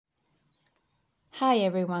Hi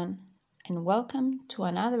everyone, and welcome to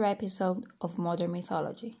another episode of Modern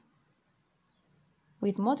Mythology.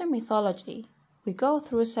 With modern mythology, we go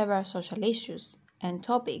through several social issues and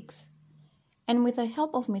topics, and with the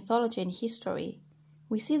help of mythology and history,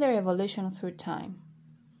 we see their evolution through time.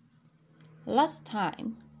 Last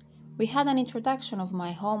time, we had an introduction of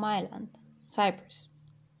my home island, Cyprus.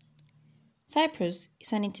 Cyprus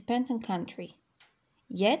is an independent country,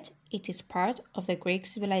 yet it is part of the Greek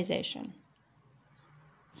civilization.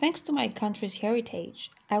 Thanks to my country's heritage,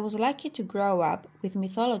 I was lucky to grow up with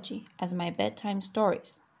mythology as my bedtime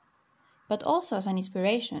stories, but also as an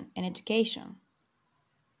inspiration and education.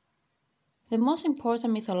 The most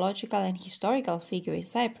important mythological and historical figure in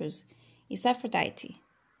Cyprus is Aphrodite,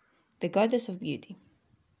 the goddess of beauty.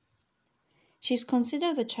 She is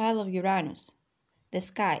considered the child of Uranus, the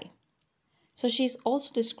sky, so she is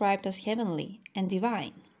also described as heavenly and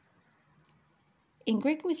divine. In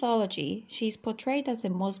Greek mythology, she is portrayed as the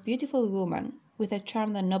most beautiful woman with a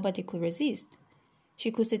charm that nobody could resist.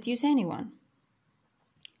 She could seduce anyone.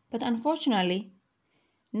 But unfortunately,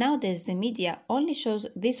 nowadays the media only shows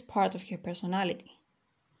this part of her personality,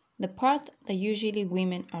 the part that usually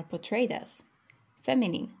women are portrayed as,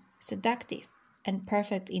 feminine, seductive, and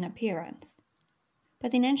perfect in appearance.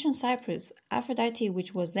 But in ancient Cyprus, Aphrodite,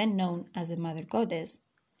 which was then known as the mother goddess,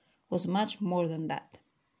 was much more than that.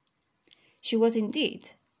 She was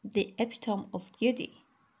indeed the epitome of beauty,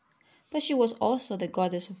 but she was also the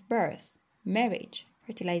goddess of birth, marriage,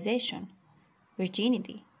 fertilization,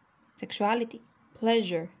 virginity, sexuality,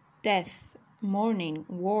 pleasure, death, mourning,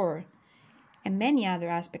 war, and many other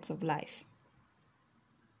aspects of life.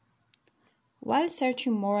 While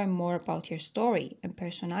searching more and more about her story and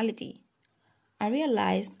personality, I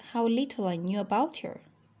realized how little I knew about her.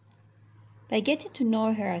 By getting to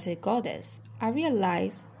know her as a goddess, I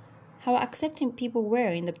realized how accepting people were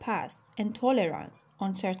in the past and tolerant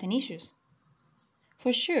on certain issues.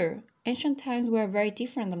 For sure, ancient times were very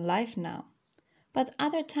different than life now, but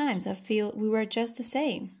other times I feel we were just the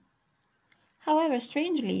same. However,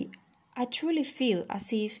 strangely, I truly feel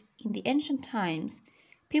as if in the ancient times,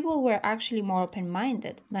 people were actually more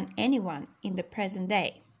open-minded than anyone in the present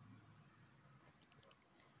day.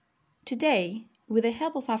 Today, with the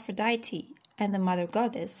help of Aphrodite and the Mother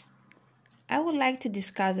Goddess, I would like to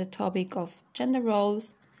discuss the topic of gender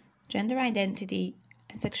roles, gender identity,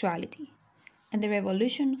 and sexuality, and their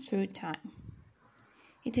evolution through time.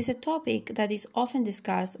 It is a topic that is often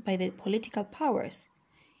discussed by the political powers,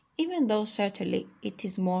 even though certainly it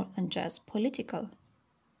is more than just political.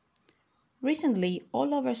 Recently,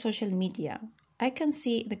 all over social media, I can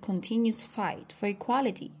see the continuous fight for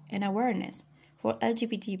equality and awareness for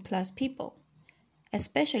LGBT+ people,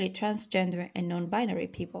 especially transgender and non-binary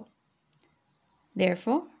people.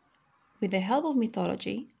 Therefore, with the help of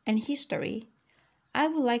mythology and history, I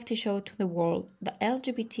would like to show to the world that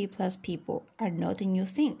LGBT+ people are not a new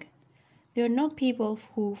thing. They are not people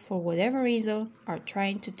who, for whatever reason, are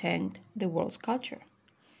trying to taint the world's culture.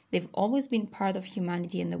 They've always been part of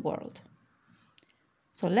humanity and the world.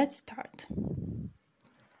 So let's start.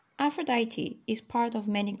 Aphrodite is part of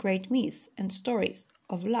many great myths and stories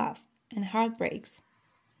of love and heartbreaks.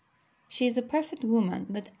 She is the perfect woman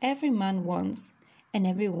that every man wants and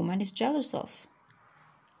every woman is jealous of.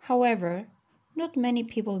 However, not many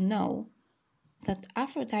people know that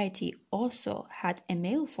Aphrodite also had a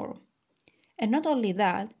male form. And not only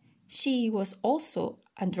that, she was also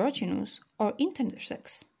androgynous or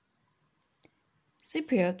intersex.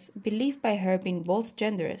 Cypriots believed by her being both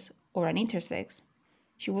genders or an intersex,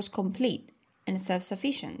 she was complete and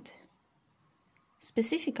self-sufficient.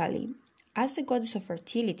 Specifically, as the goddess of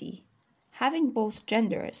fertility, having both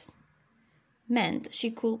genders meant she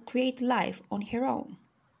could create life on her own.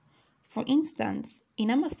 For instance, in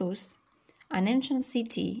Amathus, an ancient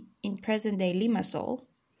city in present-day Limassol,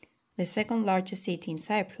 the second largest city in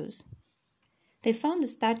Cyprus, they found a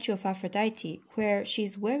statue of Aphrodite where she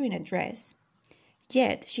is wearing a dress,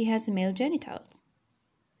 yet she has male genitals.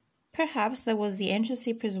 Perhaps that was the ancient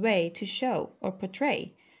Cyprus way to show or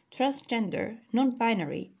portray transgender,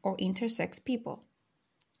 non-binary, or intersex people.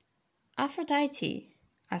 Aphrodite,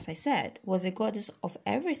 as I said, was a goddess of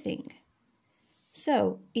everything.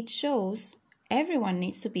 So it shows everyone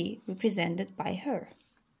needs to be represented by her.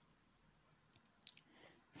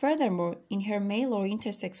 Furthermore, in her male or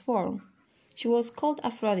intersex form, she was called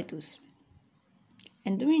Aphroditus.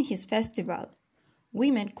 And during his festival,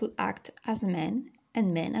 women could act as men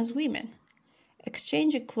and men as women,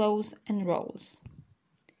 exchanging clothes and roles.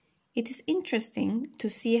 It is interesting to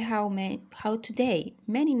see how today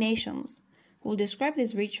many nations will describe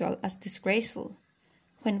this ritual as disgraceful,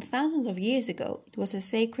 when thousands of years ago it was a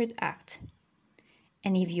sacred act.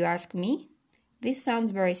 And if you ask me, this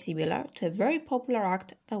sounds very similar to a very popular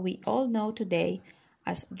act that we all know today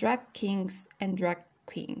as drag kings and drag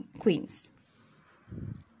queens.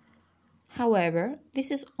 However, this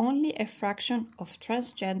is only a fraction of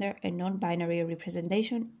transgender and non-binary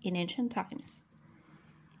representation in ancient times.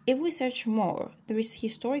 If we search more, there is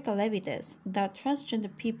historical evidence that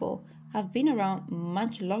transgender people have been around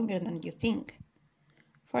much longer than you think.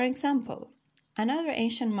 For example, another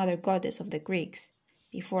ancient mother goddess of the Greeks,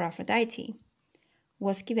 before Aphrodite,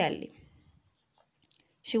 was Cybele.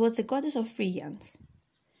 She was the goddess of Phrygians,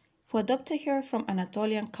 who adopted her from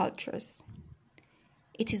Anatolian cultures.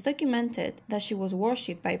 It is documented that she was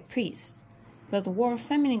worshipped by priests that wore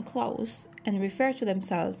feminine clothes and referred to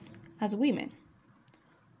themselves as women.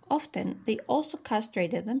 Often, they also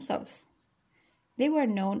castrated themselves. They were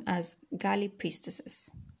known as Galli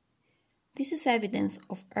priestesses. This is evidence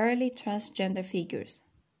of early transgender figures.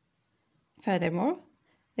 Furthermore,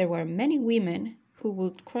 there were many women who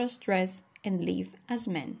would cross-dress and live as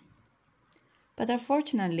men. But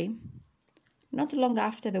unfortunately, not long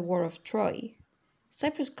after the War of Troy,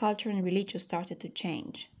 Cyprus culture and religion started to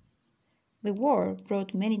change. The war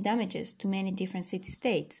brought many damages to many different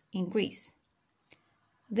city-states in Greece.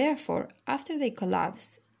 Therefore, after they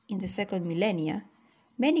collapsed in the second millennia,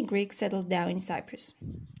 many Greeks settled down in Cyprus.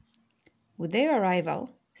 With their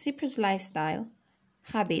arrival, Cyprus' lifestyle,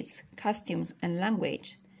 habits, costumes, and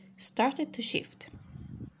language started to shift.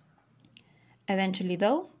 Eventually,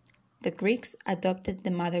 though, the Greeks adopted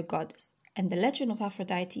the mother goddess, and the legend of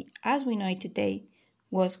Aphrodite, as we know it today,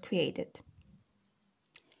 was created.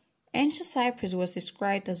 Ancient Cyprus was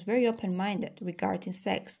described as very open-minded regarding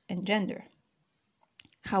sex and gender.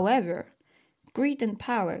 However, greed and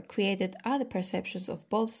power created other perceptions of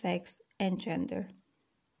both sex and gender.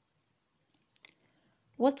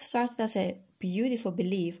 What started as a beautiful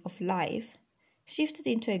belief of life shifted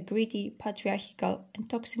into a greedy, patriarchal, and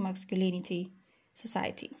toxic masculinity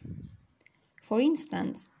society. For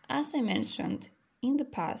instance, as I mentioned, in the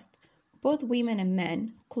past, both women and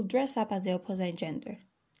men could dress up as the opposite gender.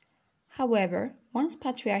 However, once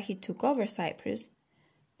patriarchy took over Cyprus,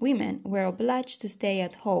 women were obliged to stay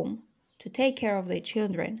at home, to take care of their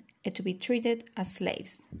children, and to be treated as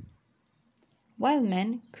slaves, while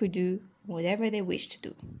men could do whatever they wished to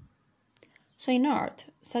do. So in art,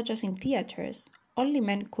 such as in theaters, only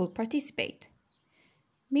men could participate,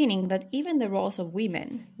 meaning that even the roles of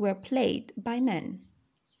women were played by men.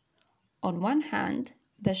 On one hand,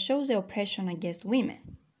 that shows the oppression against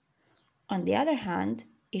women. On the other hand,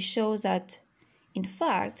 it shows that, in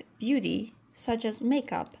fact, beauty, such as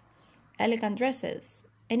makeup, elegant dresses,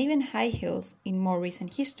 and even high heels in more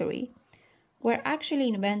recent history, were actually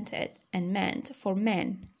invented and meant for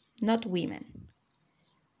men, not women.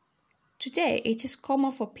 Today, it is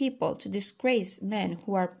common for people to disgrace men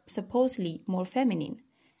who are supposedly more feminine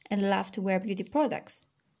and love to wear beauty products.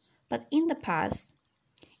 But in the past,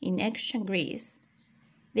 in ancient Greece,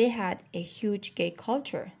 they had a huge gay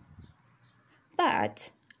culture.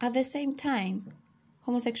 But at the same time,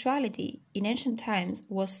 homosexuality in ancient times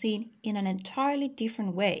was seen in an entirely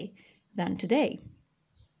different way than today.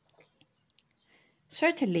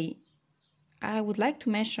 Certainly, I would like to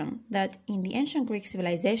mention that in the ancient Greek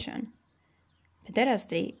civilization,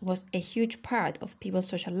 pederasty was a huge part of people's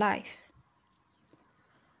social life.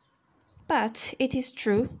 But it is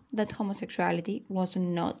true that homosexuality was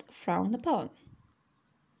not frowned upon.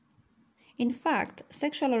 In fact,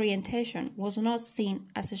 sexual orientation was not seen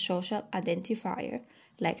as a social identifier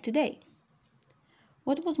like today.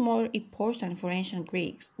 What was more important for ancient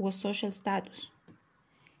Greeks was social status.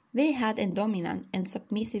 They had a dominant and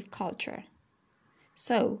submissive culture.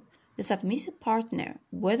 So, the submissive partner,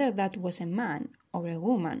 whether that was a man or a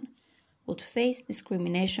woman, would face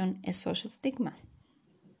discrimination and social stigma.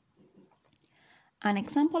 An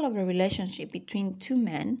example of a relationship between two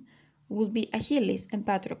men would be Achilles and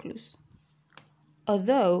Patroclus.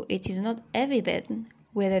 Although it is not evident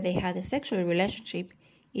whether they had a sexual relationship,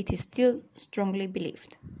 it is still strongly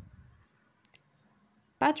believed.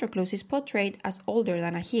 Patroclus is portrayed as older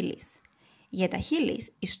than Achilles, yet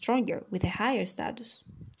Achilles is stronger with a higher status.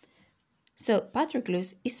 So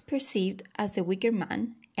Patroclus is perceived as the weaker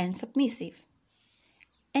man and submissive.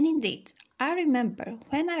 And indeed, I remember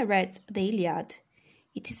when I read the Iliad,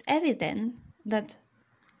 it is evident that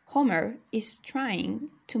Homer is trying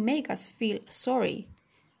to make us feel sorry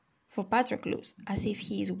for Patroclus as if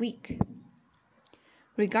he is weak.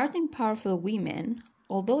 Regarding powerful women,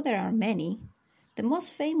 although there are many, the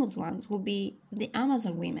most famous ones would be the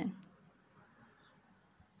Amazon women.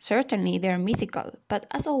 Certainly they are mythical, but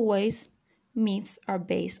as always, myths are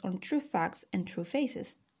based on true facts and true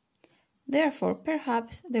faces. Therefore,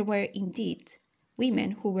 perhaps there were indeed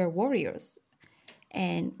women who were warriors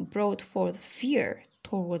and brought forth fear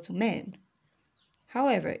towards men.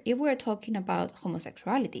 However, if we are talking about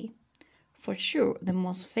homosexuality, for sure the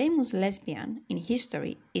most famous lesbian in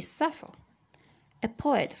history is Sappho, a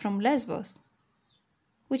poet from Lesbos,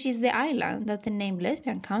 which is the island that the name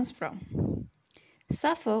lesbian comes from.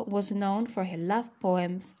 Sappho was known for her love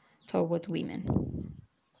poems towards women.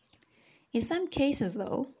 In some cases,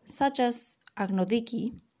 though, such as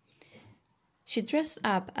Agnodiki, she dressed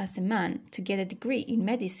up as a man to get a degree in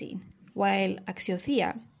medicine, while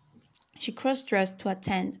Axiothea, she cross-dressed to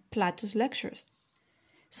attend Plato's lectures.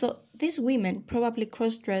 So these women probably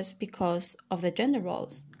cross-dressed because of the gender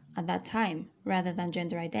roles at that time rather than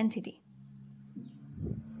gender identity.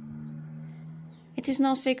 It is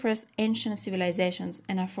no secret ancient civilizations,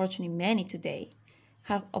 and unfortunately many today,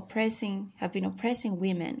 have been oppressing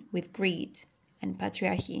women with greed and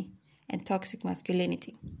patriarchy and toxic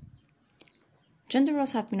masculinity. Gender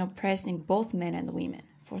roles have been oppressing both men and women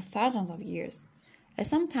for thousands of years, and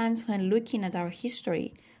sometimes when looking at our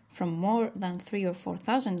history from more than 3,000 or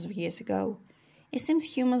 4,000 years ago, it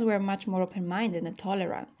seems humans were much more open-minded and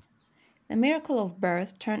tolerant. The miracle of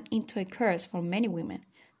birth turned into a curse for many women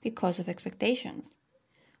because of expectations,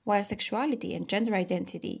 while sexuality and gender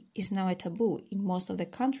identity is now a taboo in most of the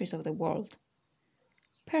countries of the world.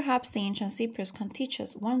 Perhaps the ancient Cypriots can teach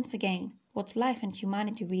us once again what life and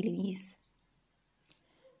humanity really is.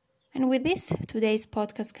 And with this, today's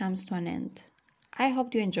podcast comes to an end. I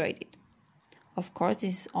hope you enjoyed it. Of course,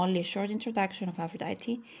 this is only a short introduction of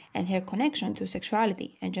Aphrodite and her connection to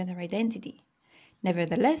sexuality and gender identity.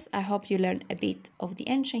 Nevertheless, I hope you learned a bit of the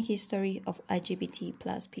ancient history of LGBT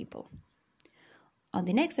plus people. On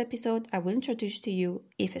the next episode, I will introduce to you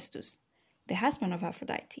Hephaestus, the husband of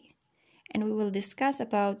Aphrodite, and we will discuss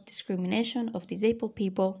about discrimination of disabled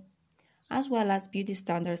people, as well as beauty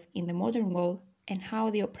standards in the modern world and how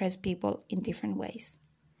they oppress people in different ways.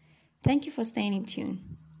 Thank you for staying in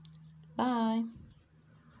tune. Bye!